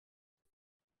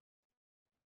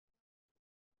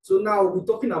So now we're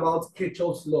talking about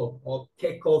Kirchoff's law or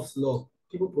Kirchoff's law.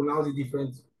 People pronounce it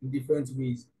in different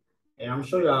ways. And I'm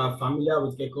sure you are familiar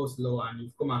with Kirchoff's law and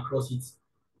you've come across it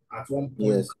at one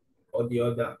point Yes. or the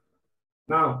other.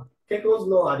 Now, Kirchoff's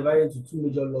law are divided into two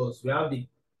major laws. We have the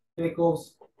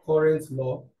Kirchoff's current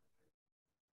law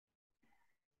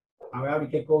and we have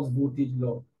the Kirchoff's voltage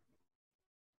law.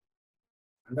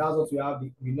 And that's what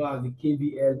we know as the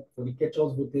KVL for the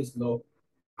Kirchhoff's voltage law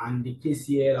and the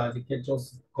KCL as the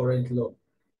Kirchhoff's current law.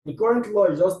 The current law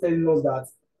is just telling us that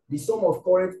the sum of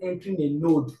current entering a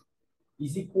node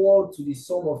is equal to the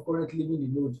sum of current leaving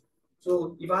the node.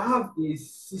 So if I have a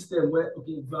system where,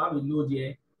 okay, if I have a node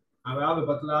here and we have a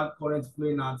particular current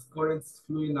flowing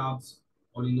out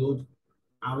on the node,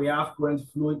 and we have current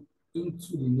flowing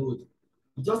into the node,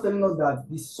 it's just telling us that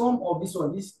the sum of this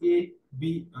A,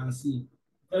 B, and C,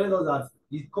 telling us that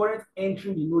the current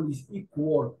entering the node is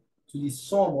equal to the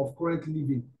sum of current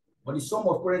leaving, or the sum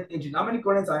of current entering. How many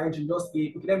currents are entering? Just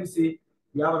A. Okay, let me say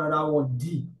we have another one,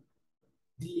 D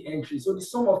entry. So the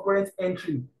sum of current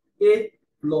entry, A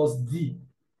plus D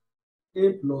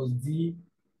will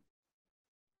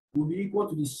be equal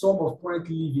to the sum of current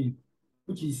leaving,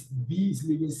 which is B is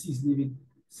leaving, C is leaving,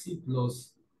 C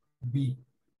plus B.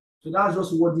 So that's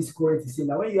just what this current is saying.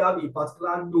 Now, when you have a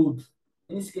particular node,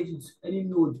 any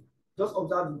node, just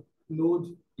observe the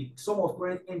node, the sum of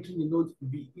current entering the node will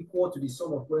be equal to the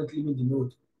sum of current leaving the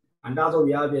node. And that's what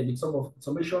we have here. The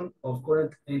summation of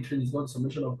current entering is not the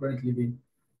summation of current leaving.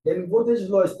 Then voltage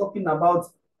law is talking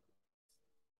about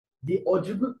the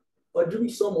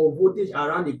algebraic sum of voltage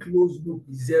around a closed loop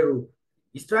is zero.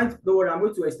 It's trying to, don't worry, I'm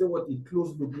going to explain what a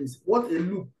closed loop means. What a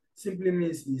loop simply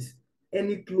means is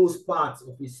any closed part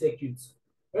of a circuit.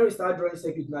 When we start drawing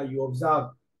circuit now, you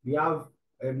observe we have,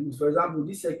 for example,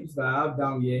 this circuit that I have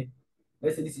down here,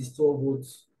 let's say this is 12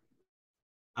 volts,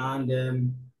 and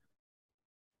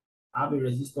I have a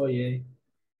resistor here,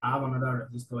 I have another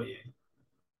resistor here.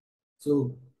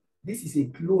 So this is a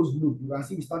closed loop. You can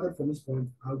see we started from this point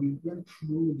and we went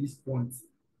through this point,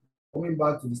 coming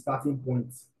back to the starting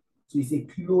point. So it's a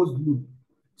closed loop.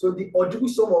 So the algebraic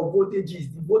sum of voltages,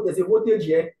 there's a voltage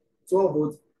here, 12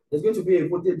 volts. There's going to be a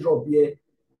voltage drop here,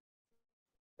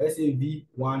 let's say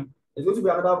V1. There's going to be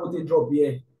another voltage drop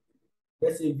here,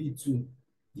 let's say V2.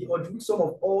 The algebraic sum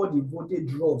of all the voltage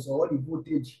drops or all the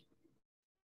voltage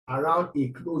around a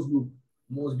closed loop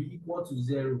must be equal to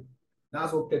zero.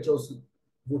 That's what Kirchhoff's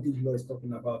voltage law is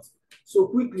talking about. So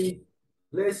quickly,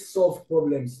 let's solve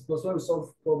problems. Because when we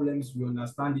solve problems, we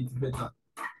understand it better.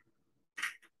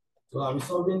 So I'll be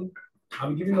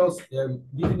giving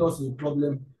us a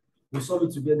problem. We solve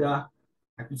it together.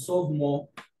 I could solve more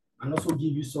and also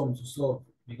give you some to solve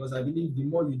because I believe the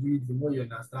more you do it, the more you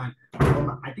understand.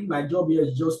 I think my job here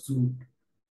is just to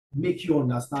make you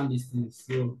understand these things.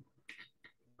 So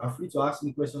are free to ask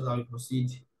me questions as we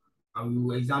proceed and we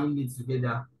will examine it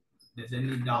together if there's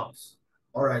any doubts.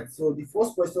 All right, so the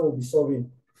first question we'll be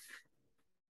solving.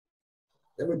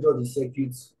 Let me draw the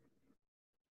circuit.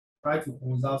 Try to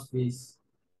conserve space.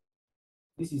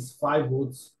 This is 5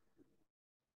 volts.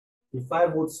 The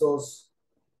 5-volt source.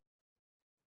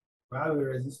 We have a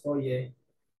resistor here.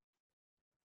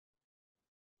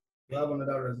 We have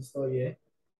another resistor here.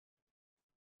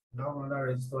 We have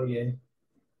another resistor here.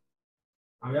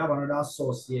 And we have another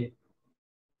source here.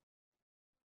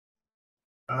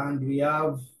 And we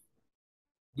have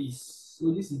this.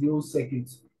 So this is the whole circuit.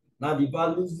 Now the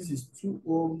values, this is 2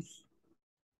 ohms.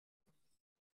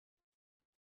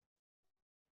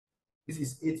 This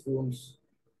is 8 ohms.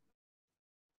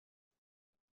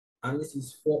 And this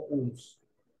is 4 ohms.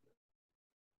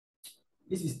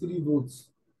 This is 3 volts.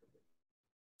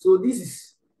 So this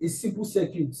is a simple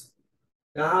circuit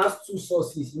that has 2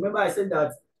 sources. Remember I said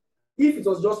that if it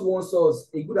was just one source,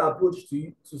 a good approach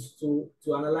to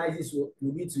analyze this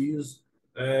would be to use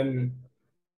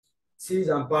series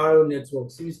and parallel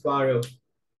network, series parallel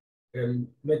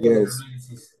method of Yes.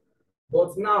 analysis.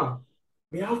 But now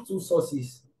we have 2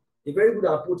 sources. A very good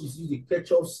approach is to use the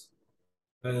Kirchoff's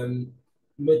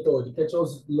method, the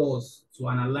Kirchoff's laws to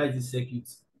analyze the circuit.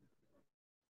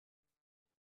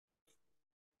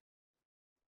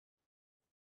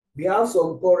 We have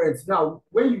some currents. Now,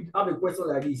 when you have a question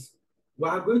like this, we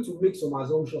are going to make some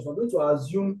assumptions. We're going to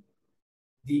assume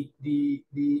the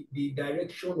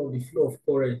direction of the flow of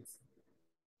current.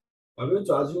 We're going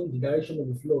to assume the direction of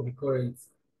the flow of the current.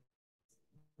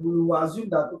 We will assume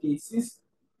that, okay, since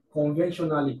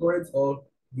conventionally current, or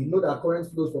we know that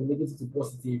current flows from negative to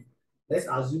positive, let's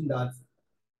assume that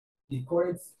the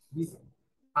current, this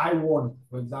I1,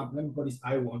 for example, let me call this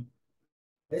I1.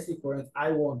 Let's say current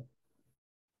I1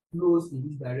 flows in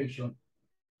this direction.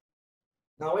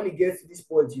 Now, when it gets to this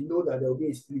point, you know that there will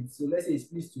be a split. So let's say it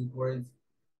splits to current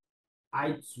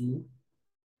I2.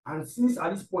 And since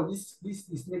at this point, this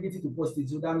is negative to positive,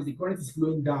 so that means the current is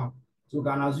flowing down. So we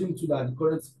can assume too that the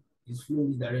current is flowing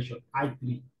in this direction,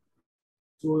 I3.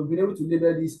 So we've been able to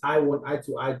label this I1, I2,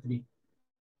 I3.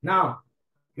 Now,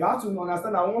 you have to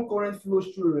understand that when current flows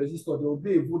through a resistor, there will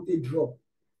be a voltage drop.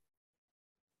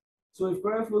 So if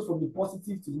current flows from the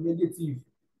positive to the negative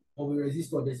of a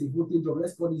resistor, there's a voltage drop.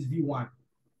 Let's call this V1.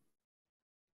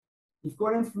 If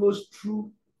current flows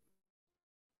through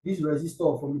this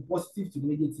resistor from the positive to the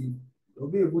negative, there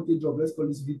will be a voltage drop. Let's call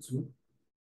this V2.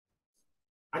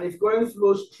 And if current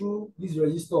flows through this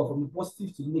resistor from the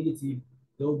positive to the negative,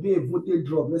 there will be a voltage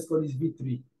drop. Let's call this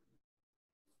V3.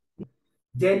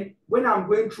 Then when I'm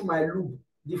going through my loop,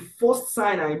 the first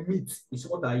sign I meet is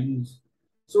what I use.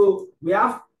 So we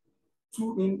have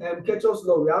to, in Kirchoff's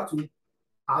law, we have to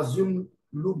assume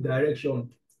loop direction.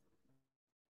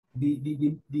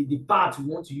 The path we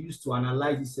want to use to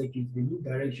analyze the circuit, the loop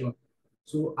direction.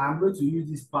 So I'm going to use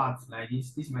this path like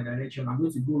this. This is my direction. I'm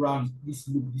going to go around this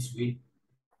loop this way.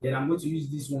 Then I'm going to use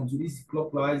this one to this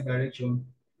clockwise direction.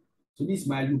 So this is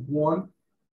my loop 1.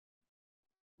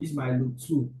 This is my loop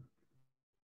 2.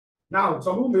 Now,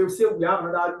 some people may say we have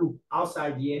another loop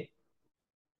outside here.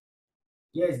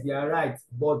 Yes, they are right,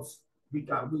 but we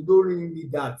don't really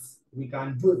need that. We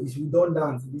can do it. It's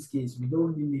redundant in this case. We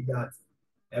don't really need that.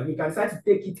 We can decide to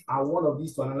take it at one of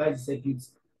these to analyze the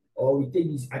circuits, or we take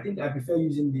this. I think I prefer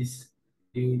using this,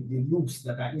 the loops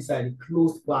that are inside, the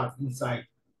closed part inside.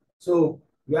 So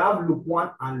we have loop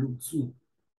 1 and loop 2.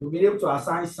 We'll be able to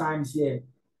assign signs here,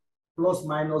 plus,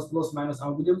 minus,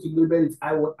 and we'll be able to label it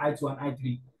I1, I2, and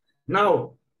I3.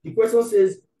 Now, the question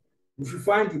says we should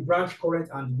find the branch current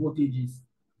and the voltages.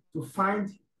 To find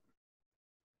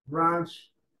branch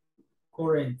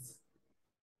current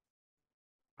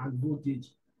and voltage.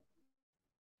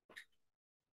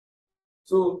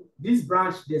 So this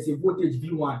branch, there's a voltage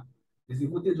V1. There's a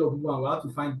voltage of V1. We have to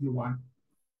find V1.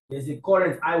 There's a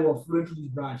current I1 flowing through this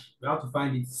branch. We have to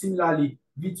find it. Similarly,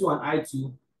 V2 and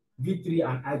I2, V3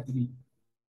 and I3.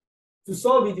 To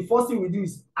solve it, the first thing we do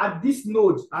is at this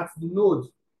node,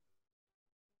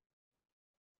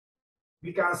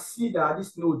 we can see that at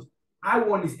this node,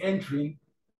 I1 is entering,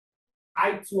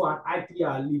 I2 and I3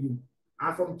 are leaving.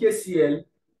 And from KCL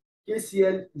is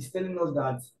telling us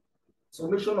that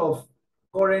summation of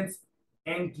current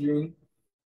entering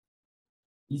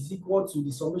is equal to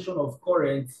the summation of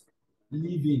current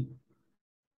leaving.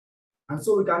 And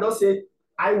so we can just say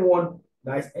I1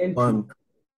 that is entering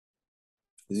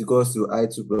is equals to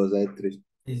I2 plus I3.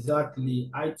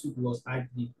 Exactly, I2 plus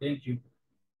I3. Thank you.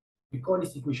 We call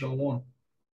this equation 1.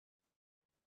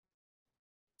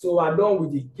 So we're done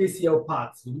with the KCL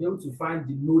part. We'll be able to find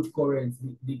the node current,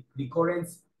 the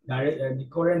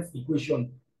current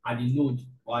equation at the node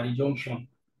or at the junction.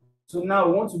 So now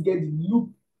we want to get the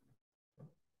loop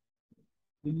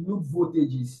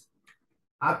voltages.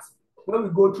 When we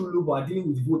go through loop, we're dealing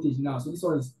with voltage now. So this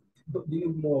one is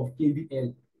dealing more of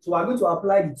KVL. So we're going to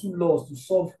apply the two laws to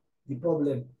solve the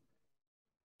problem.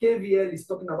 KVL is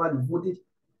talking about the voltage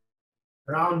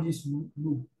around this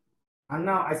loop. And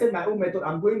now I said my own method,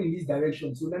 I'm going in this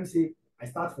direction. So let me say I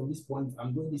start from this point,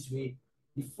 I'm going this way.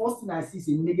 The first thing I see is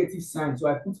a negative sign. So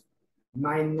I put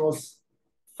minus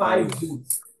 5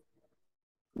 volts.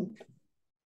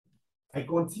 I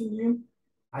continue.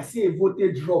 I see a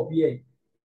voltage drop here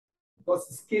because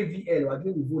it's KVL. We're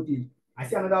doing the voltage. I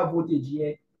see another voltage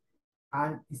here.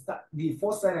 And the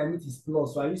first sign I meet is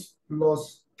plus. So I use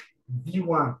plus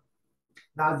V1.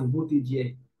 That's the voltage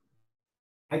here.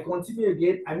 I continue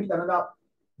again. I meet another.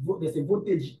 There's a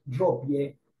voltage drop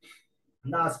here.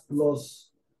 And that's plus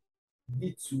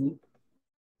V2.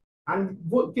 And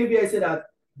KVL said that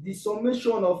the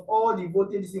summation of all the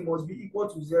voltages must be equal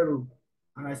to 0.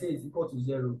 And I say it's equal to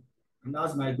 0. And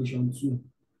that's my equation 2.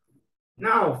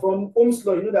 Now, from Ohm's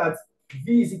law, you know that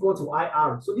V is equal to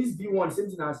IR. So this V1 is the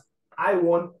same thing as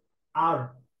I1R.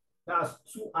 That's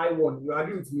 2I1. You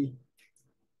agree with me?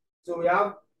 So we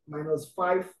have minus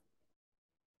 5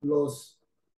 plus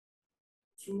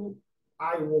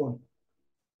 2I1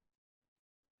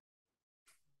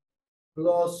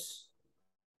 plus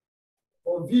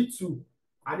for V2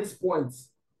 at this point.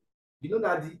 You know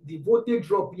that the voltage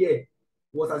drop here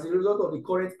was as a result of the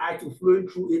current I2 flowing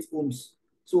through 8 ohms.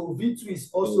 So V2 is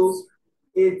also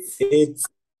 8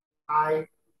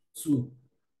 I2.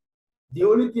 The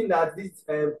only thing that this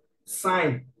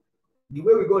sign, the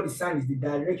way we got the sign is the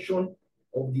direction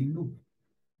of the loop,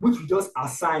 which we just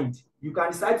assigned. You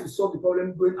can decide to solve the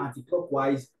problem going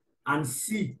anti-clockwise and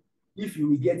see if you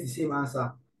will get the same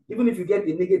answer. Even if you get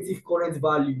a negative current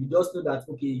value, you just know that,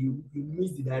 okay, you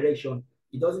miss the direction.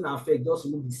 It doesn't affect, just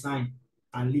remove the sign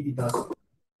and leave it as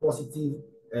positive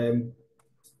um,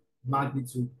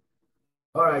 magnitude.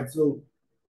 All right, so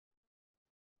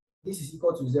this is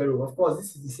equal to 0. Of course,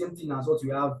 this is the same thing as what we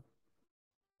have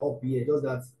up here, just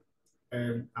that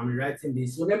I'm rewriting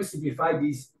this. So let me simplify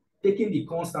this, taking the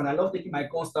constant. I love taking my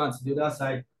constant to the other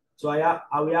side. So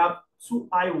I will have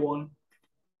 2I1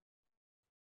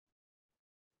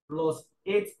 plus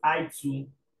 8I2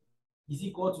 is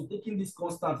equal to, taking this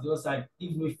constant to the other side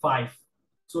gives me 5.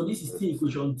 So this is still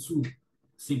equation 2,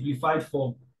 simplified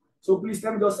form. So please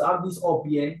let me just have this up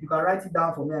here. You can write it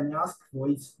down for me. I may ask for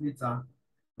it later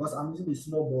because I'm using a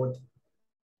small board.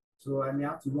 So I may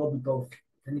have to rub it off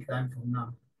anytime from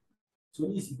now. So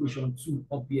this is equation 2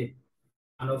 up here.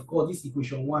 And of course, this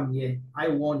equation 1 here,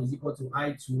 I1 is equal to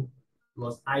I2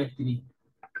 plus I3.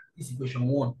 This is equation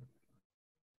 1.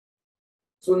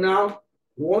 So now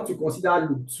we want to consider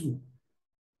loop 2.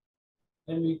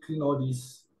 Let me clean all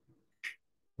this.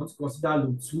 We want to consider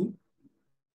loop 2.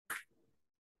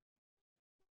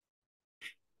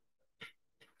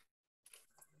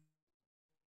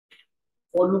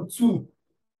 For loop 2,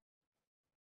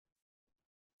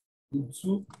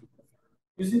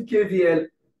 using KVL,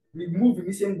 we move in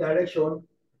the same direction.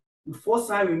 The first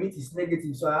sign we meet is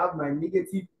negative, so I have my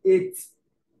negative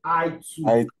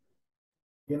 8I2.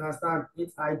 You understand?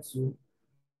 8I2.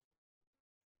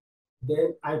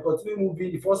 Then I continue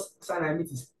moving. The first sign I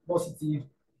meet is positive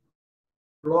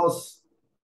plus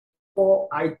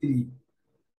 4I3.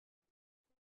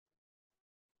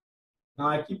 Now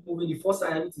I keep moving. The first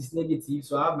sign I meet is negative,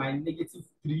 so I have my negative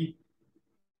 3.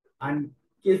 And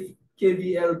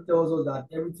KVL tells us that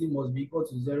everything must be equal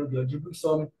to 0. The algebraic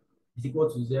sum is equal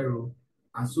to 0.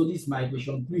 And so this is my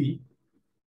equation 3.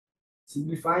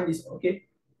 Simplifying this, okay,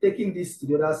 taking this to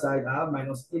the other side, I have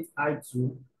minus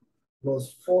 8I2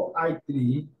 plus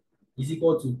 4I3 is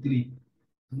equal to 3.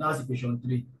 And that's equation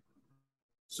 3.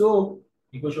 So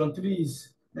equation 3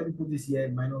 is, let me put this here,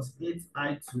 minus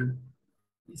 8I2.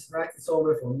 Please write it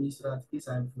somewhere for me so that in case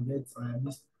I forget or I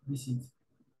miss it,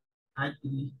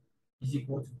 I3 is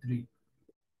equal to 3.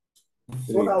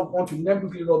 So what I want to, let me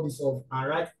quickly rub this off and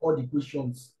write all the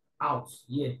questions out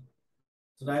here.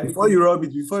 So that Before you rub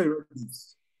it.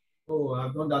 Oh,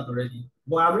 I've done that already.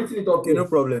 But I've written it up Okay, here. no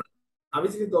problem. I've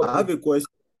written it up I here. have a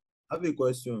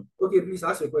question. Okay, please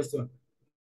ask your question.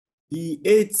 The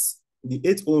eight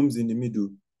ohms in the middle.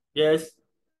 Yes.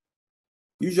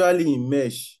 Usually in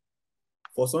mesh,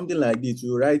 for something like this,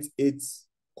 you write 8,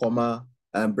 comma,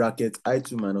 and bracket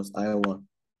I2 minus I1,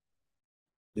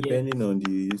 depending on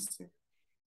the thing.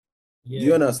 Yes. Do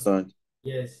you understand?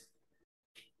 Yes.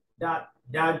 There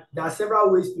are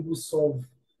several ways people solve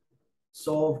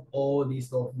all this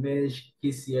stuff, mesh,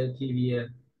 KCL, KVL.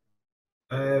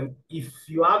 If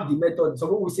you have the method, some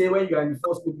people will say when you are in the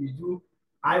first group, you do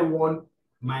I1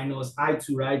 minus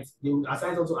I2, right? They will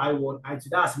assign also I1, I2.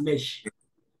 That's mesh.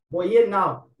 But here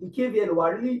now, in KVL, we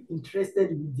are really interested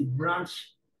with the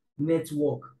branch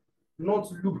network,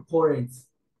 not loop current.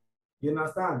 You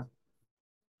understand?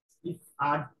 If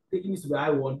I'm taking this to the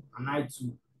I1 and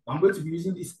I2, I'm going to be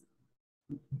using this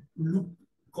loop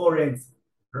current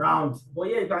round. But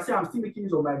yeah, you can see I'm still making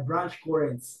use of my branch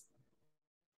currents.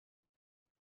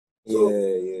 So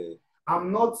Yeah. I'm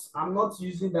not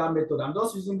using that method. I'm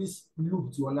just using this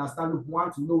loop to understand loop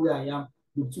 1 to know where I am.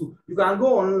 Loop 2. You can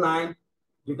go online,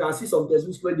 you can see some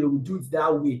textbooks where they will do it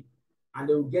that way and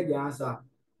they will get the answer.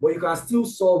 But you can still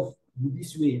solve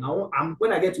this way.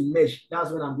 When I get to mesh,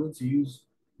 that's when I'm going to use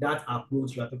that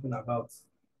approach you are talking about.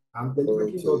 I'm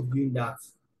deliberately not doing that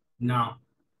now.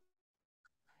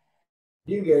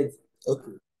 Do you get?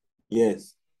 Okay.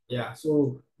 Yes. Yeah,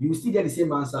 so you still get the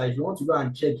same answer. If you want to go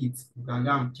and check it, you can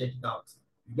go and check it out.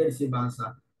 You get the same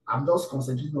answer. I'm just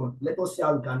concentrating on, let us see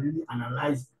how we can really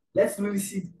analyze. Let's really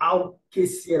see how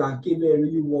KCL and KVL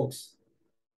really works.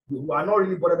 We are not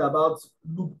really bothered about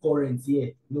loop current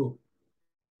here. No.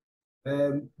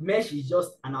 Mesh is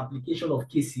just an application of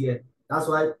KCL. That's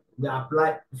why we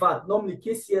apply. In fact, normally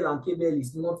KCL and KVL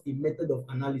is not a method of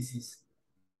analysis.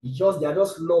 They are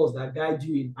just laws that guide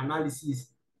you in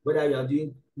analysis, whether you are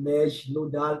doing mesh,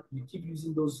 nodal, you keep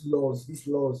using these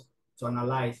laws to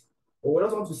analyze. But we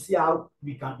just want to see how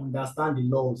we can understand the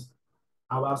laws.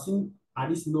 I have seen at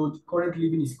this node, current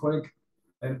living is current,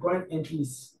 and current entry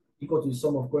is equal to the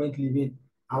sum of current living.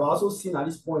 I've also seen at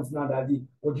this point now that the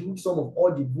algebraic sum of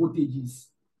all the voltages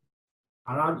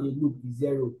around a loop is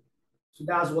 0. So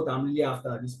that's what I'm really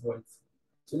after at this point.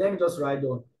 So let me just write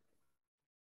down.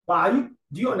 But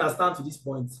do you understand to this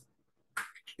point?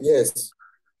 Yes.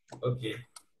 Okay.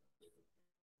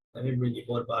 Let me bring the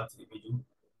board back to the video.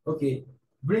 Okay,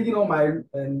 bringing on my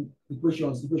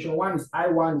equations. Equation 1 is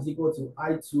I1 is equal to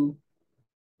I2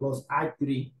 plus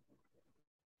I3.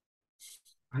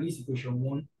 And this is equation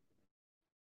 1.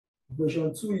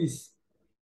 Equation 2 is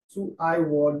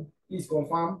 2I1 is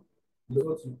confirmed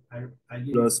equal to I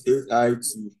get Plus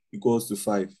 8I2 equals to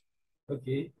 5.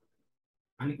 Okay.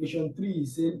 And equation 3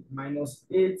 is saying minus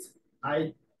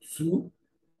 8I2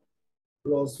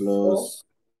 plus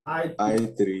 4I3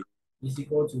 I3 is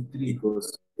equal to 3.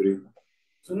 equals 3.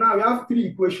 So now we have 3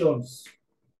 equations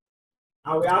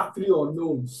and we have 3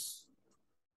 unknowns.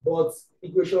 But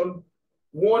equation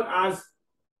 1 has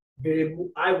variable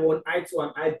I1, I2,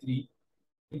 and I3.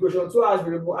 Equation 2 has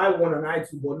variable I1 and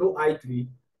I2, but no I3.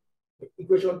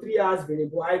 Equation 3 has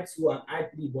variable I2 and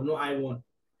I3, but no I1.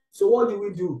 So what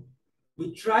do?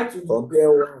 We try to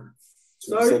compare one to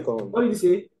sorry, the second one. What did you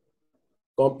say?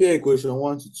 Compare equation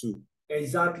 1 to 2.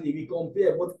 Exactly, we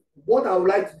compare. But what I would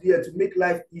like to do here to make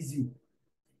life easy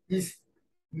is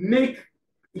make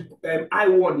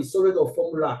I1 the solid of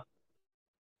formula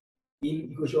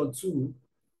in equation 2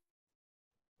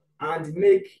 and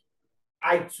make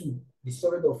I2 the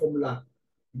solid of formula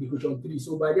in equation 3.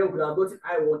 So by then we could have gotten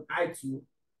I1, I2.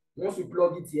 Once we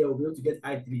plug it here, we'll be able to get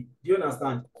I3. Do you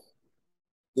understand?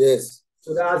 Yes.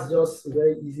 So that's just a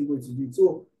very easy way to do it.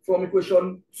 So from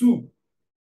equation 2,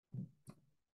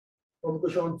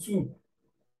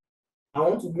 I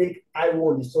want to make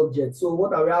I1 the subject. So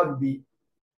what I will have will be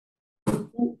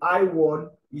 2I1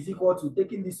 is equal to,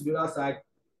 taking this to the other side,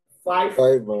 5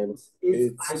 minus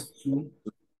 8I2.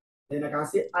 Then I can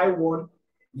say I1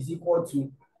 is equal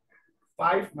to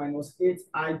 5 minus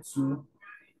 8I2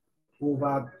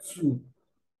 over 2.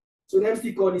 So let me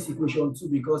still call this equation 2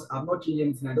 because I've not changed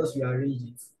anything. I just rearranged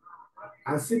it.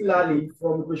 And similarly,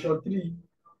 from equation 3,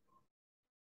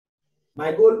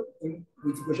 my goal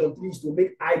with equation 3 is to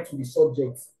make I2 the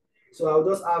subject. So I'll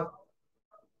just have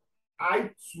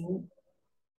I2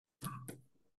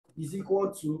 is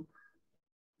equal to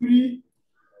 3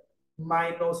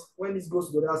 minus, when this goes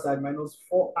to the other side, minus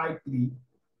 4I3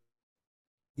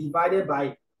 divided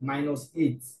by minus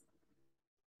 8.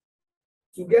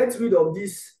 To get rid of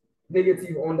this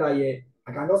negative under here,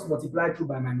 I can just multiply through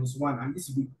by minus 1, and this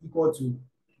will be equal to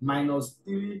minus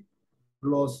 3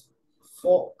 plus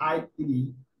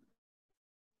 4I3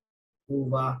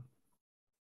 over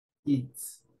 8.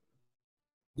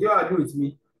 Do you agree with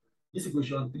me? This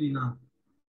equation 3 now.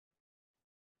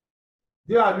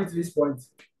 Do you agree to this point?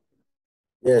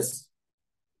 Yes.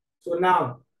 So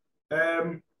now,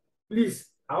 please,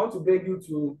 I want to beg you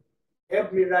to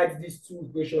help me write these two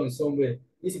equations somewhere.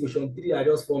 This equation 3 I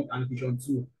just formed and equation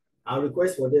 2. I'll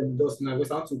request for them just now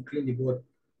because I want to clean the board.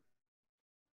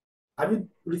 Have you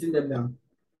written them down?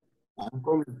 I'm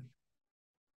coming.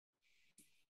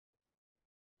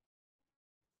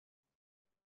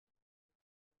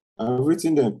 I've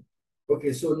written them.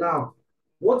 Okay, so now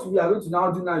what we are going to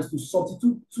now do now is to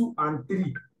substitute 2 and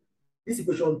 3. This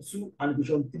equation 2 and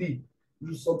equation 3.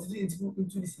 You substitute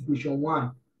into this equation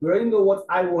 1. We already know what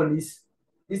I1 is.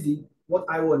 This is what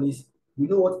I1 is. We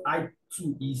know what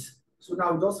I2 is. So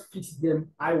now we just fix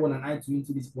them, I1 and I2,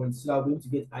 into this point. So I'll be able to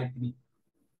get I3.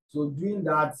 So doing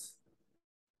that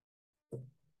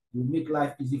will make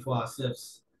life easy for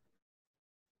ourselves.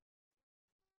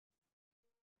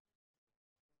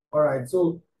 All right,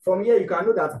 so from here you can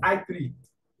know that I3,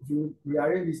 if you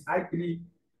rearrange this, I3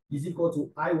 is equal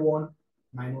to I1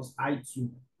 minus I2.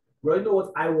 We already know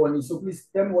what I1 is, so please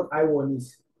tell me what I1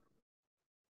 is.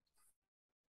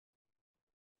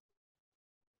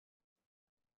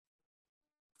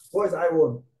 What is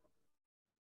I1?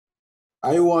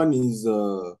 I1 is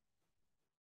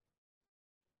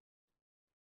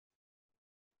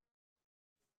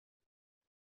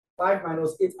 5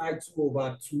 minus 8I2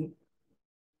 over 2.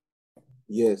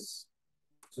 yes.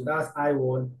 So that's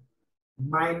I1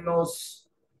 minus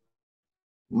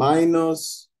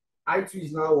I2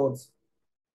 is now what?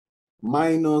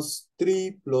 Minus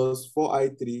 3 plus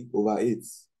 4I3 over 8.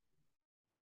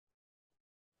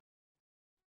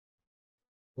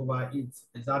 Over 8,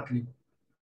 exactly.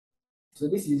 So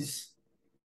this is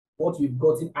what we've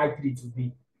gotten I3 to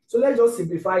be. So let's just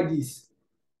simplify this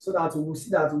so that we will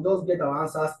see that we just get our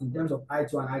answers in terms of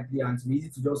I2 and I3, and it's easy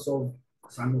to just solve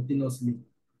simultaneously.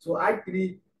 So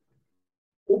I3,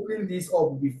 opening this up,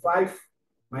 will be 5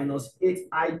 minus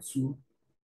 8I2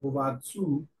 over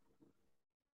 2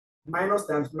 minus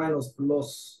times minus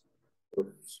plus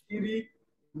 3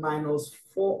 minus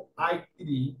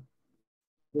 4I3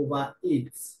 over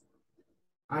 8.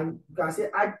 And you can say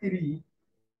I3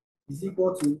 is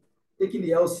equal to, taking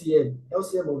the LCM.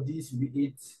 LCM of this will be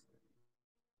 8.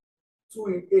 2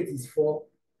 in 8 is 4.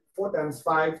 4 times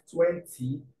 5,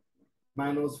 20,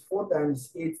 minus 4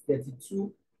 times 8,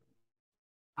 32,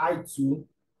 I2,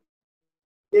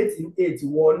 8 in 8,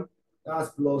 1, that's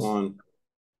plus 1.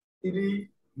 3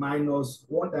 minus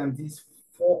 1 times this,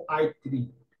 4I3.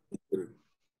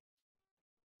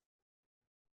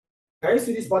 Can you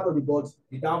see this part of the board,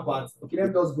 the down part? Okay, let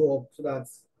me just go up so that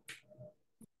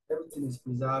everything is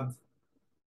preserved.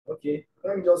 Okay,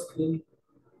 let me just clean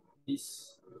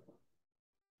this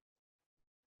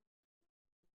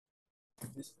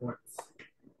point.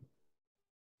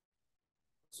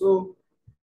 So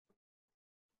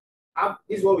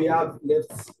this is what we have left.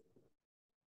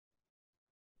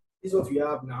 This is what we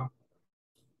have now.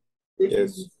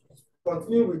 Yes.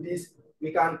 Continue with this,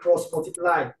 we can cross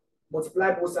multiply both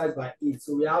sides by 8.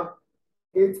 So we have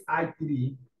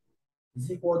 8I3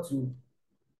 is equal to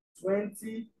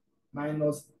 20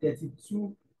 minus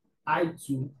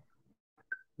 32I2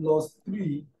 plus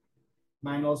 3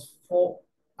 minus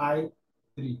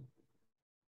 4I3.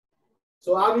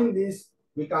 So having this,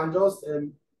 we can just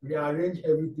rearrange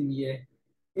everything here.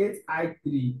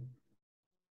 8I3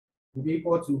 will be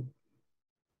equal to,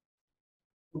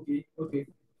 okay.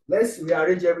 Let's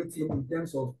rearrange everything in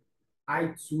terms of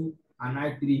I2 and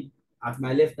I3 at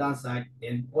my left-hand side,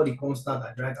 then all the constants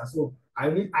at the right hand. So I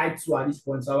need I2 at this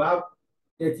point. So I have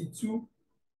 32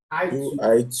 I2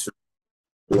 2I2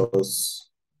 plus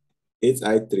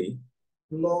 8I3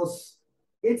 plus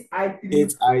 8I3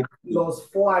 8I3. plus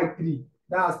 4I3.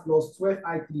 That's plus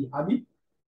 12I3. Abi?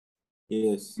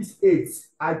 Yes. This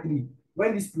 8I3.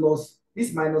 When this plus,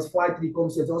 this minus 4I3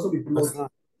 comes here, it also be plus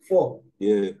 4.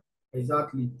 Yeah.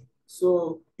 Exactly.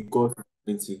 So Equal to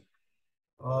 20.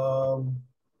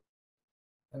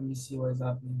 Let me see what is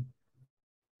happening.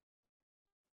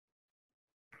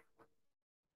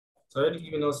 So already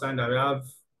giving us sign that we have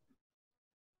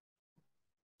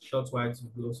short while to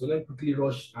go. So let's quickly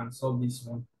rush and solve this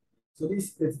one. So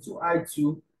this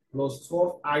 32I2 plus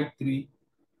 12I3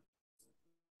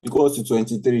 equals to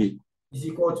 23. is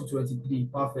equal to 23.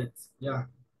 Perfect. Yeah.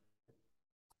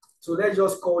 So let's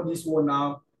just call this one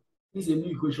now. This is a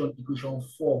new equation, equation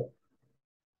 4.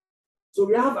 So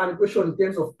we have an equation in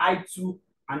terms of I2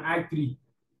 and I3.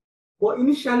 But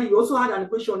initially, we also had an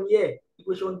equation here,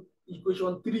 equation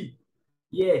 3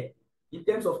 here, in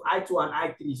terms of I2 and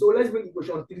I3. So let's bring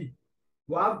equation 3.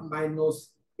 We have minus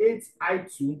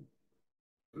 8I2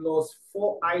 plus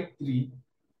 4I3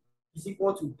 is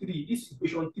equal to 3. This is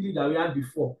equation 3 that we had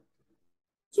before.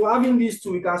 So having these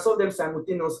two, we can solve them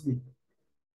simultaneously.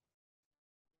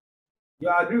 You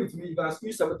agree with me? You can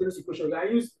use simultaneous equation. You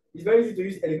can use, it's very easy to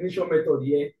use elimination method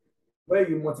here, where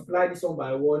you multiply this one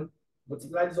by 1,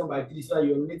 multiply this one by 3, so that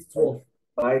you eliminate 12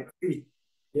 by 3.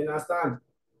 You understand?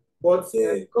 But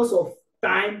because of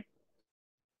time,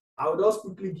 I will just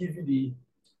quickly give you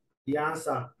the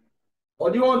answer. Or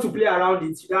do you want to play around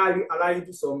it? Should I allow you to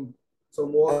do some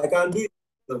work? I can do it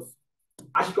myself.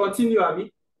 I should continue,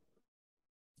 Abby.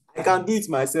 I can do it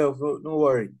myself. No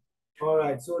worry. All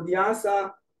right. So the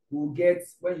answer we'll get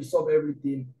when you solve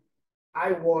everything,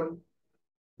 I1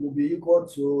 will be equal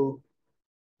to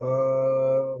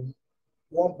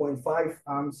 1.5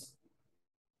 amps.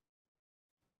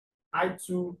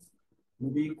 I2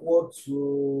 will be equal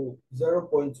to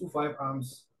 0.25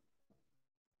 amps.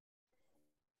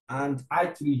 And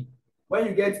I3. When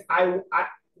you get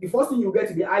the first thing you get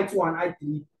to be I2 and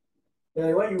I3.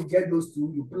 When you get those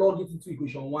two, you plug it into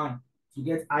equation 1 to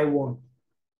get I1.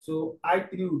 So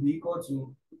I3 will be equal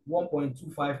to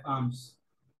 1.25 amps.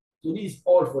 So this is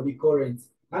all for the current.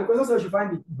 And the question says you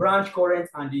find the branch current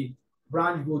and the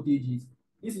branch voltages.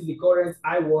 This is the current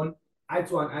I1,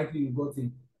 I2, and I3 we've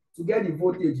gotten. To get the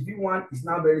voltage, V1 is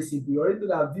now very simple. You already know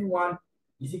that V1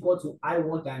 is equal to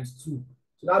I1 times 2.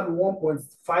 So that will be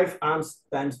 1.5 amps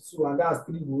times 2, and that's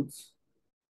 3 volts.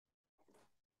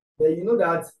 Then you know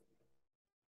that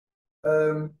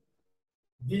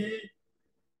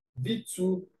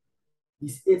V2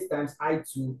 is 8 times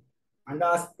I2, and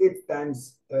that's 8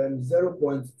 times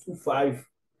 0.25,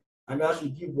 and that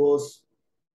should give us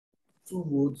 2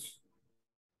 volts.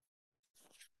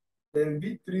 Then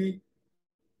V3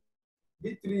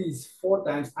 is 4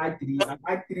 times I3, and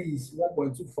I3 is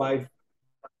 1.25,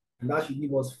 and that should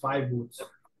give us 5 volts.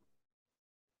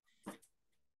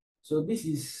 So this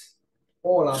is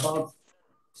all about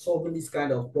solving this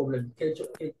kind of problem,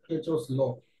 Kirchoff's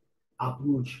law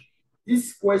approach.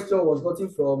 This question was gotten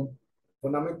from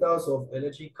Fundamentals of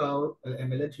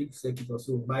Electric Circuit or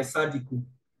so by Sadiku.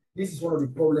 This is one of the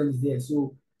problems there.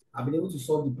 So I've been able to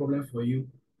solve the problem for you.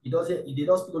 It did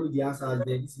not put only the answers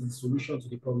there. This is the solution to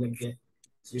the problem there.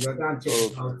 So you can go and check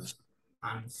it out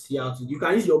and see how to. You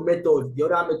can use your method, the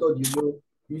other method you know,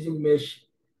 using mesh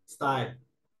style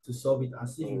to solve it and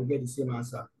see if you get the same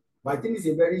answer. But I think it's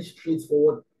a very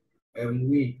straightforward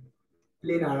way,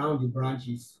 playing around the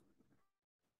branches.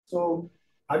 So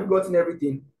have you gotten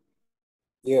everything?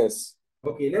 Yes.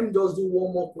 Okay, let me just do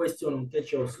one more question on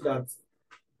Kirchoff so that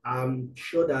I'm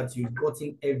sure that you've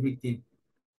gotten everything.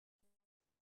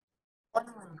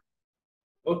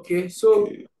 Okay, so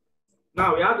Okay.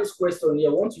 now we have this question here.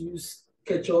 I want to use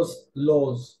Kirchoff's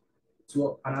laws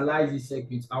to analyze this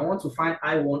circuit. I want to find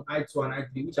I1, I2, and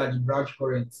I3, which are the branch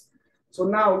currents. So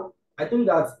now I think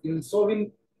that in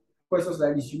solving questions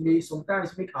like this, you may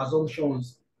sometimes make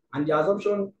assumptions, and the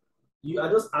assumption you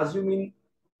are just assuming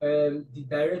the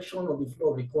direction of the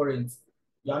flow of the current.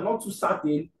 You are not too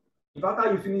certain. If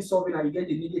after you finish solving and you get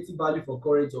the negative value for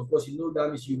current, of course, you know that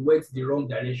means you went the wrong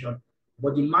direction,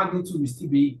 but the magnitude will still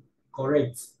be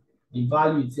correct. The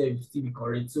value itself will still be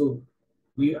correct. So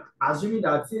we assuming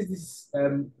that since this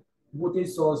voltage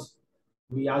source,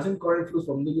 we assume current flows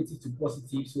from negative to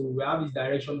positive. So we have this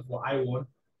direction for I1.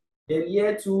 Then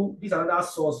here too, this another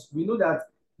source. We know that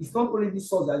it's not only this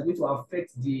source that is going to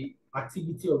affect the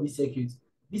activity of this circuit.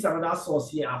 This another source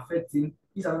here affecting,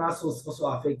 this another source also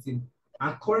affecting.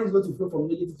 And current is going to flow from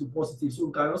negative to positive. So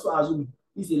we can also assume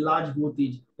this is a large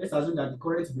voltage. Let's assume that the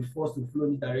current will be forced to flow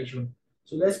in this direction.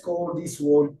 So let's call this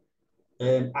one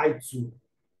I2.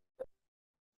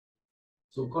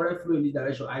 So current flow in this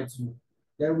direction I2.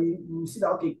 Then we will see that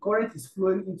okay, current is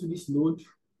flowing into this node.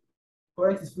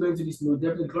 Current is flowing to this node,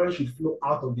 definitely current should flow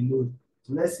out of the node.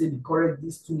 So let's say the current,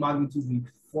 these two magnitudes will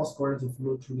force current to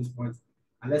flow through this point.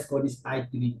 And let's call this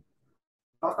I3.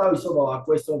 After we solve our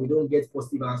question, we don't get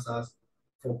positive answers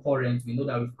for current. We know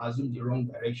that we've assumed the wrong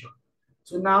direction.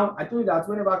 So now I told you that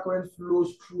whenever current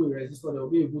flows through a resistor, there will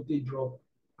be a voltage drop.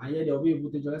 And here there will be a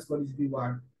voltage drop. Let's call this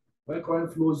V1. When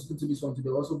current flows into this one,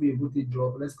 there will also be a voltage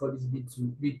drop. Let's call this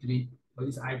V2, V3, or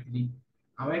this I3.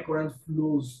 And when current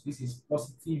flows, this is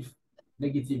positive,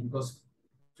 negative, because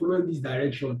following this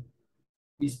direction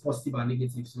is positive and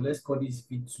negative. So let's call this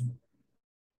V2.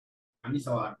 And this is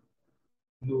our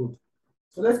node.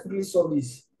 So let's quickly solve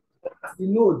this. As the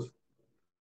node,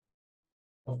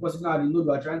 of course, now the node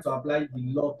we are trying to apply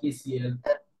the law KCL.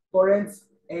 Current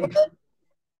entry,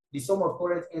 the sum of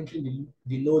current entering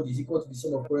the node is equal to the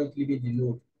sum of current leaving the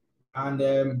node. And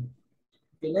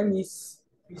okay, let me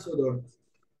please hold on.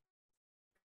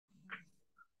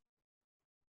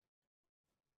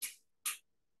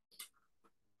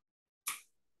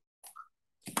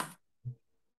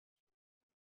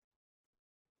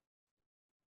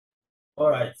 All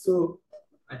right, so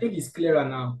I think it's clearer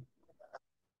now.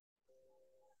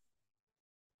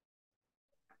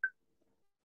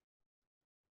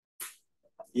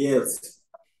 Yes.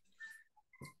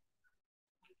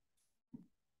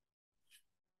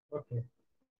 Okay.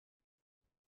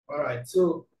 All right,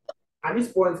 so at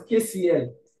this point,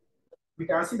 KCL, we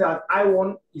can see that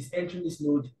I1 is entering this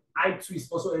node, I2 is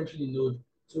also entering the node.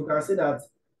 So we can say that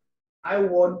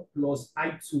I1 plus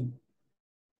I2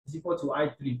 is equal to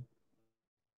I3,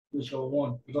 equation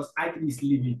 1, because I3 is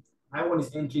leaving. I1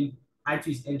 is entering, I2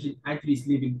 is entering, I3 is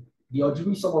leaving. The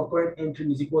auxiliary sum of current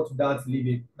entering is equal to that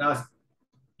leaving. That's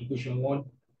equation 1.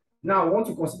 Now, we want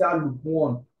to consider loop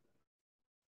 1.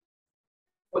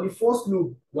 For the first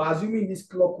loop, we're assuming this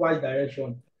clockwise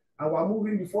direction. And we're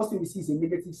moving, the first thing we see is a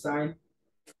negative sign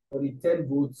for the 10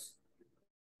 volts.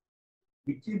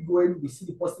 We keep going, we see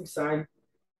the positive sign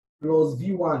plus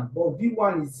V1. But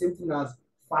V1 is the same thing as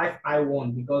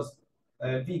 5I1 because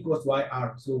V equals to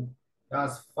IR. So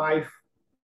that's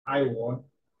 5I1.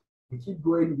 We keep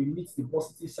going, we meet the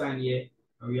positive sign here,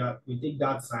 and we take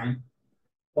that sign,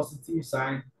 positive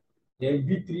sign. Then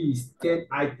V3 is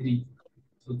 10I3.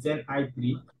 So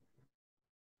 10I3.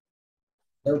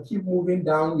 Then we keep moving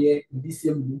down here in this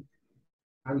same loop,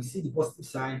 and we see the positive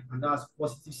sign, and that's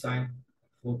positive sign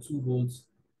for 2 volts.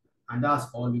 And that's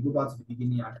all. We go back to the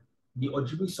beginning, and the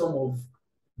algebraic sum of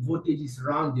voltages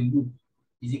around the loop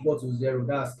is equal to 0.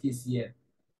 That's KCL,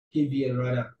 KVL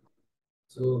rather.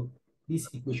 So this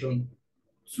equation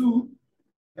 2,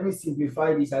 let me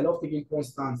simplify this. I love taking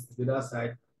constants to the other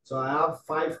side. So I have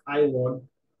 5I1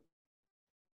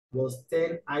 plus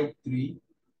 10I3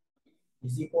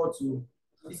 is equal to,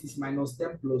 this is minus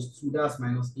 10 plus 2, that's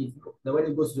minus 8. Then when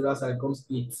it goes to the other side, it becomes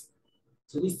 8.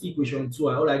 So this equation 2,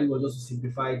 all I did was just to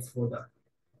simplify it further.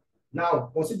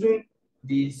 Now, considering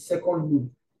the second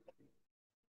loop,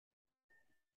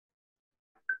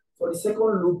 for the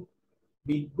second loop,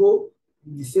 we go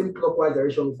in the same clockwise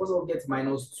direction. We first of all get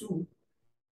minus 2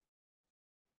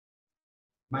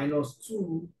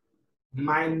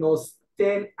 minus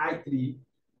 10I3.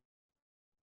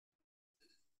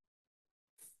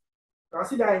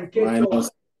 Consider in Kirchoff,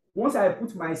 Once I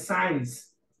put my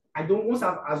signs, once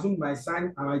I've assumed my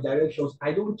sign and my directions,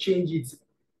 I don't change it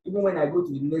even when I go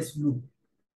to the next loop.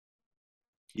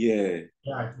 Yeah.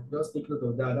 Yeah, just take note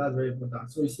of that. That's very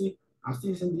important. So you see, I'm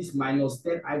still using this minus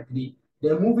 10 I3.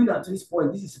 Then moving at this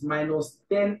point, this is minus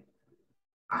 10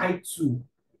 I2.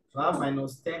 So I have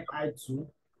minus 10 I2.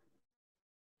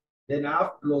 Then I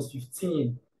have plus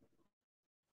 15.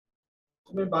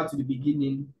 Coming back to the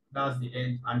beginning, that's the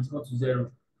end, and it's not to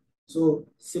 0. So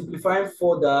simplifying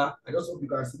further, I just hope you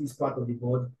can see this part of the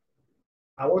board.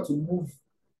 I want to move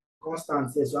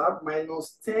constants here. So I have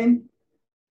minus 10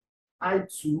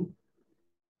 I2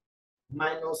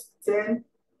 minus 10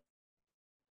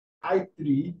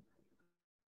 I3.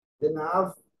 Then I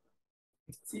have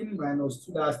 15 minus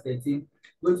 2, that's 13.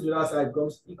 Going to the other side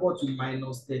becomes equal to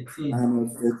minus 13.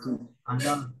 Minus 13. And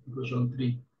that's equation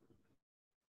 3.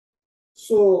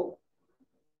 So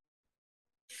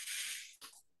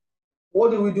what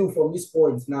do we do from this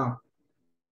point now?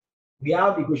 We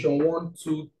have equation 1,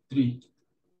 2, 3.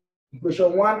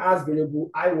 Equation 1 has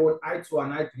variable I1, I2,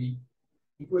 and I3.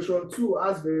 Equation 2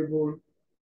 has variable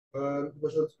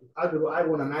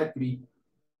I1 and I3.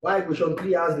 While equation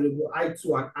 3 has variable I2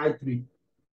 and I3.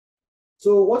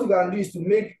 So what you can do is to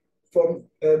make from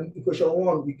equation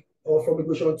 1, or from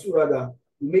equation 2 rather,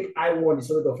 we make I1 the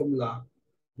solid of formula.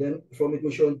 Then from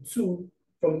equation 3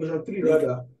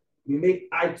 rather, we make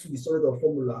I2 the solid of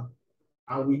formula.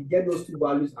 And we get those two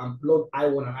values and plug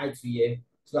I1 and I2 here.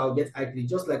 So I'll get I3,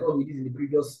 just like what we did in the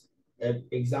previous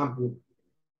example.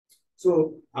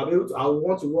 So I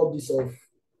want to rub this off.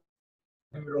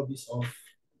 Let me rub this off.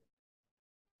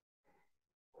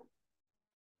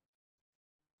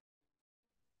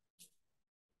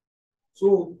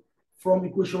 So from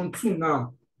equation 2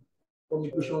 now,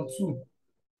 we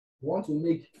want to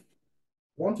make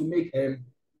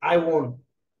I1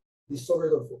 the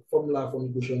solid of formula from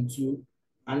equation 2.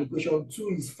 And equation 2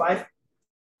 is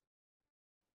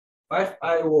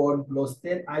 5I1 plus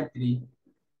 10I3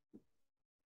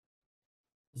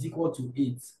 is equal to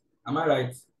 8. Am I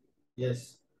right?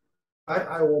 Yes.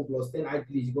 5I1 plus 10I3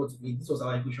 is equal to 8. This was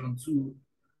our equation 2.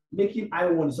 Making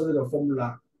I1 the solid of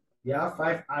formula, we have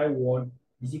 5I1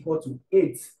 is equal to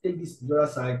 8. Take this to the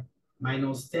other side,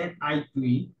 minus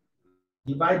 10I3.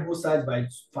 Divide both sides by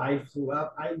 5. So we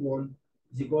have I1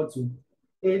 is equal to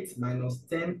 8 minus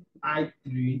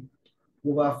 10I3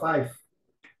 over 5.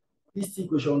 This is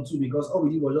equation 2 because all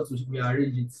we did was just to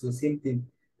rearrange it. So same thing,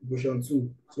 equation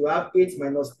 2. So we have 8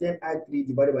 minus 10I3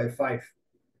 divided by 5.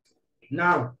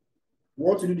 Now, we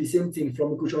want to do the same thing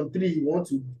from equation 3. We want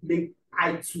to make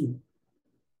I2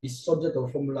 the subject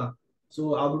of formula.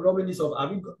 So I'll be rubbing this off.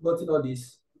 Have you gotten all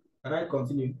this? Can I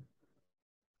continue?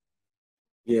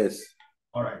 Yes.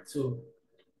 All right. So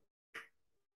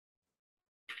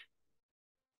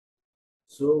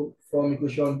from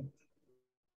equation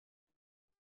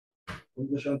 3,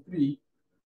 equation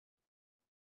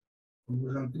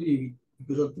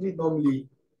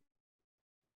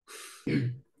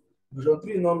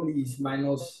 3 normally is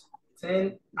minus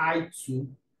 10I2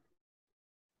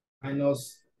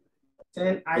 minus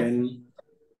 10I3,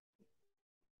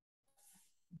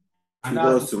 and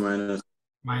Equals that's to minus.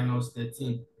 minus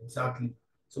 13. Exactly.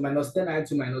 So minus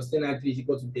 10I2 minus 10I3 is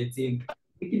equal to 13.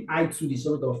 Taking I2 the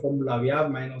sort of formula, we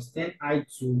have minus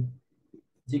 10I2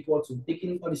 is equal to,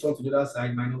 taking all this one to the other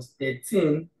side, minus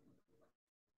 13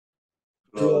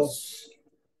 plus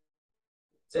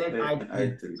 10I3.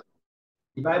 10I3.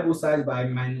 Divide both sides by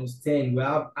minus 10. We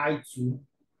have I2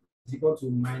 is equal to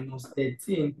minus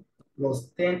 13 plus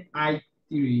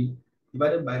 10I3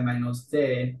 divided by minus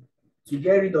 10. To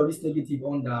get rid of this negative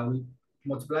under, we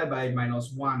multiply by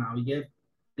minus 1 and we get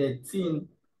 13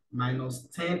 minus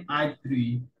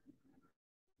 10I3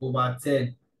 over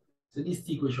 10. So this is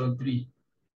equation 3.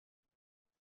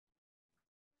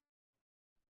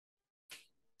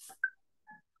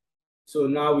 So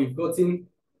now we've gotten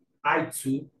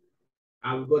I2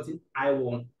 and we've gotten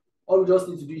I1. All we just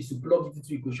need to do is to plug it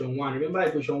into equation 1. Remember,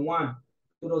 equation 1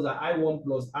 told us that I1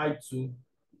 plus I2 is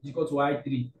equal to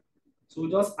I3. So we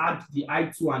just add the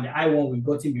I2 and the I1 we've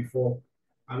gotten before,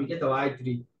 and we get our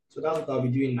I3. So that's what I'll be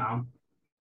doing now.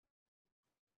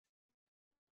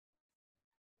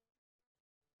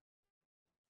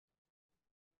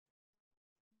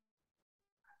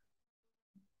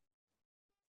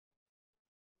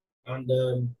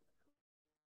 And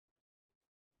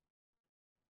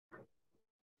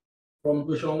from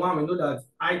equation 1, we know that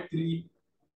I3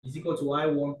 is equal to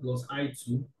I1 plus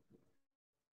I2.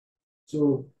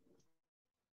 So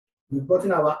we've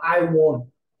gotten our I1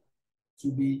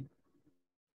 to be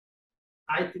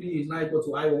I3 is now equal to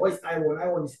I1. What is I1?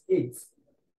 I1 is 8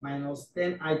 minus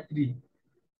 10 I3.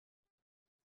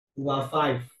 over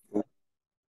 5.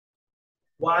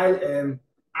 While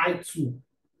I2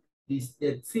 is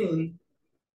 13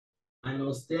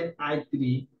 minus 10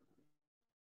 I3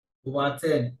 over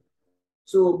 10.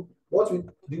 So what we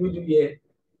do here?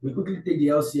 We quickly take the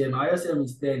LCM. Our LCM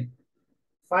is 10.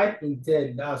 5 in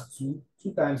 10, that's 2.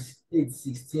 2 times 8,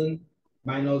 16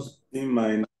 minus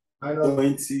minus minus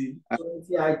 20.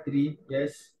 20 I3,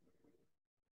 yes.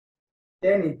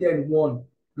 10 in 10, 1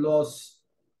 plus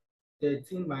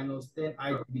 13 minus 10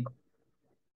 I3.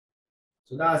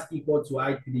 So that's equal to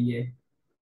I3 here.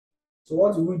 So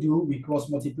what do we do? We cross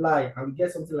multiply and we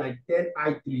get something like 10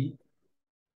 I3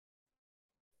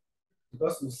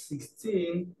 equals to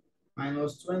 16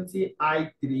 minus 20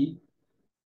 I3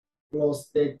 plus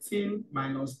 13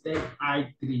 minus 10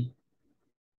 I3.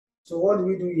 So what do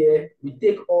we do here? We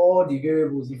take all the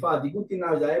variables. In fact, the good thing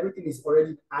now is that everything is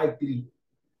already I3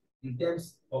 in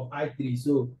terms of I3.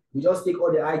 So we just take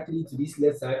all the I3 to this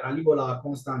left side and leave all our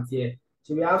constants here.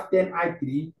 So we have 10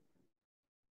 I3,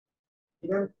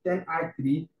 even 10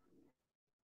 I3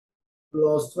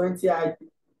 plus 20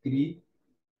 I3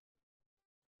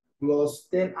 plus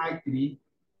 10 I3.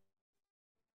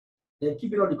 Then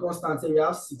keeping all the constants here, we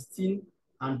have 16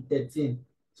 and 13.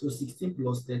 So 16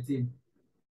 plus 13.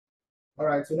 All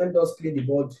right, so let me just clean the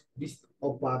board, this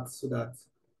up part, so that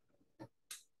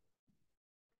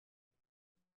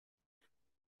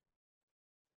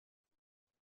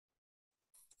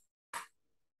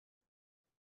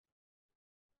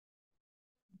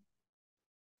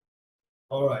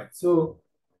all right. So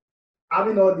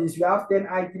having all this, we have 10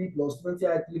 I3 plus 20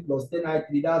 I3 plus 10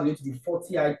 I3. That's going to be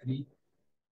 40 I3.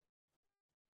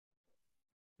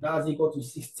 That's equal to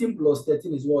 16 plus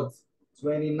 13 is what?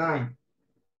 29.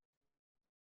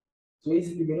 So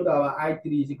easily we know that our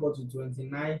I3 is equal to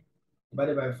 29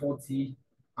 divided by 40.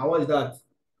 And what is that?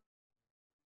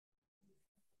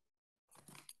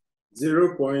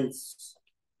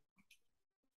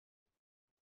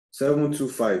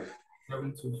 0.725.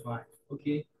 725.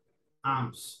 Okay.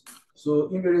 Amps. So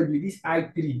invariably, this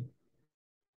I3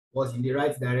 was in the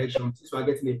right direction since we are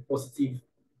getting a positive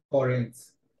current,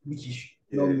 which is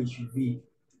normally should be.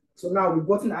 So now we've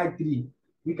gotten I3.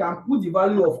 We can put the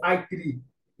value of I3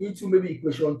 into maybe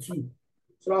equation 2.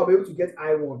 So now we'll be able to get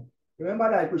I1. Remember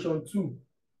that equation 2,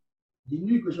 the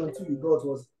new equation 2 we got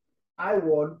was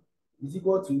I1 is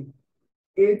equal to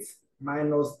 8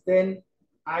 minus 10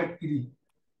 I3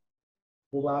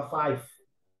 over 5.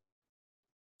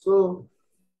 So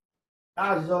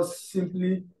that's just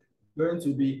simply going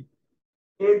to be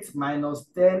 8 minus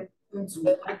 10 into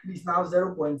I3 is now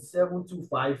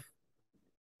 0.725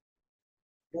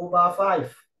 over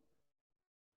 5.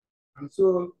 And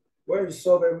so when you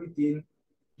solve everything,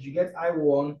 you get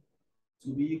I1 to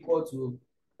be equal to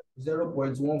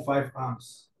 0.15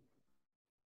 amps.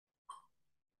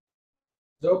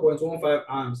 0.15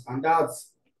 amps, and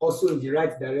that's also in the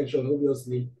right direction,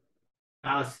 obviously.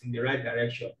 That's in the right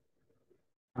direction.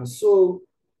 And so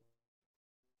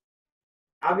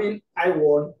having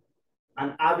I1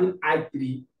 and having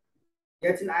I3,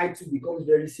 getting I2 becomes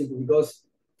very simple because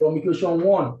from equation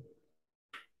 1,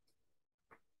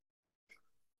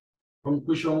 from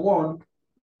equation 1,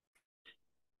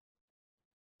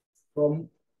 from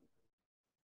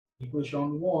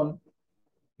equation 1,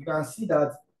 you can see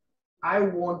that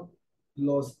I1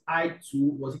 plus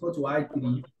I2 was equal to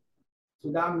I3.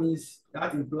 So that means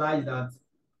that implies that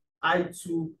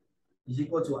I2 is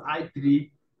equal to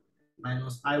I3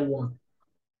 minus I1.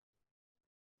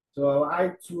 So our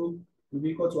I2 will be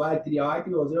equal to I3. Our I3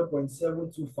 was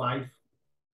 0.725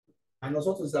 minus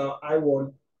what is our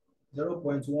I1?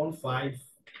 0.15.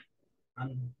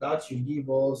 And that should give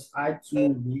us I2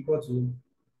 will be equal to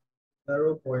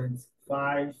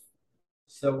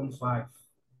 0.575.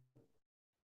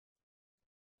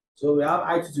 So we have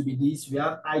I2 to be this, we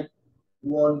have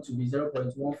I1 to be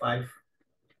 0.15,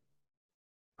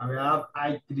 and we have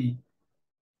I3 to be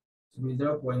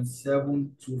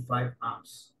 0.725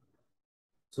 amps.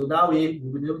 So that way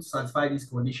we'll be able to satisfy these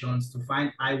conditions to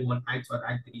find I1, I2, and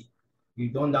I3.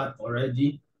 We've done that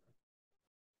already.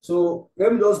 So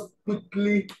let me just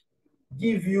quickly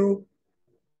give you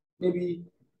maybe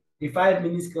a 5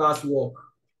 minutes class work.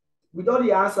 With all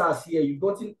the answers here, you've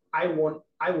gotten I1,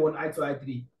 I2,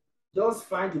 I3. Just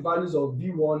find the values of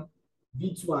V1,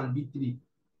 V2, and V3.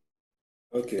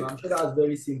 Okay. So I'm sure that's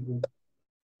very simple.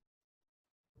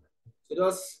 So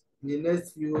just in the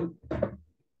next few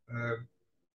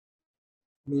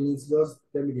minutes, just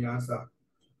tell me the answer,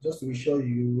 just to be sure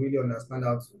you really understand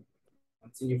how to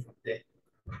continue from there.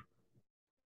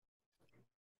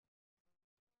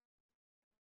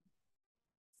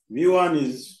 V1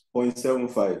 is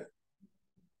 0.75.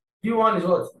 V1 is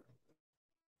what?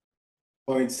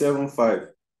 0.75.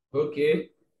 Okay.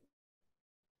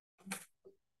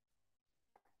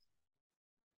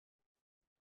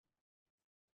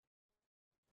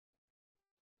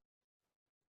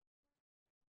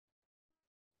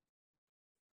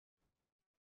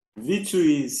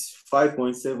 V2 is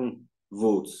 5.7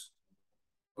 volts.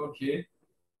 Okay.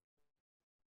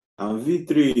 And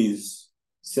V3 is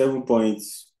 7 point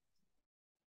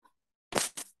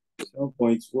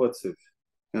what if?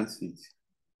 Can't see it.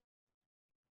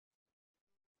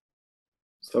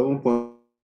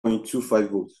 7.25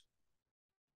 volts.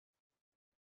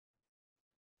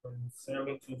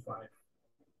 725.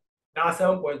 That's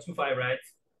 7.25, right?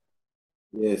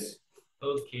 Yes.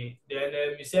 Okay. Then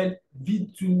you said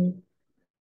V2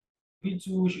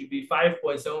 should be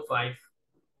 5.75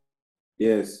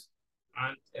 Yes.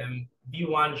 and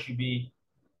V1 should be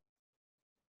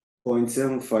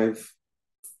 0.75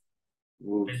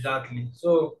 volts. exactly.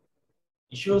 So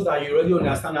it shows that you already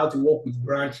understand how to work with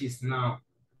branches now.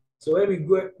 So when we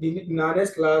go in our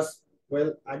next class,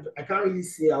 well, I can't really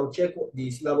say. I'll check what the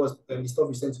syllabus and the stuff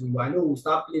you sent to me, but I know we'll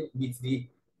start playing with the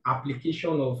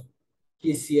application of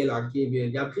KCL and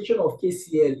KVL. The application of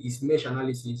KCL is mesh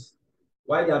analysis,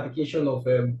 while the application of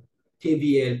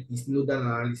KVL is nodal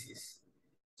analysis.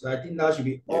 So I think that should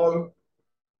be Yeah. all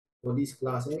for this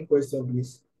class. Any question,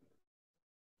 please?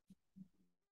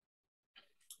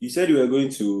 You said you were going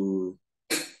to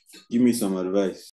give me some advice.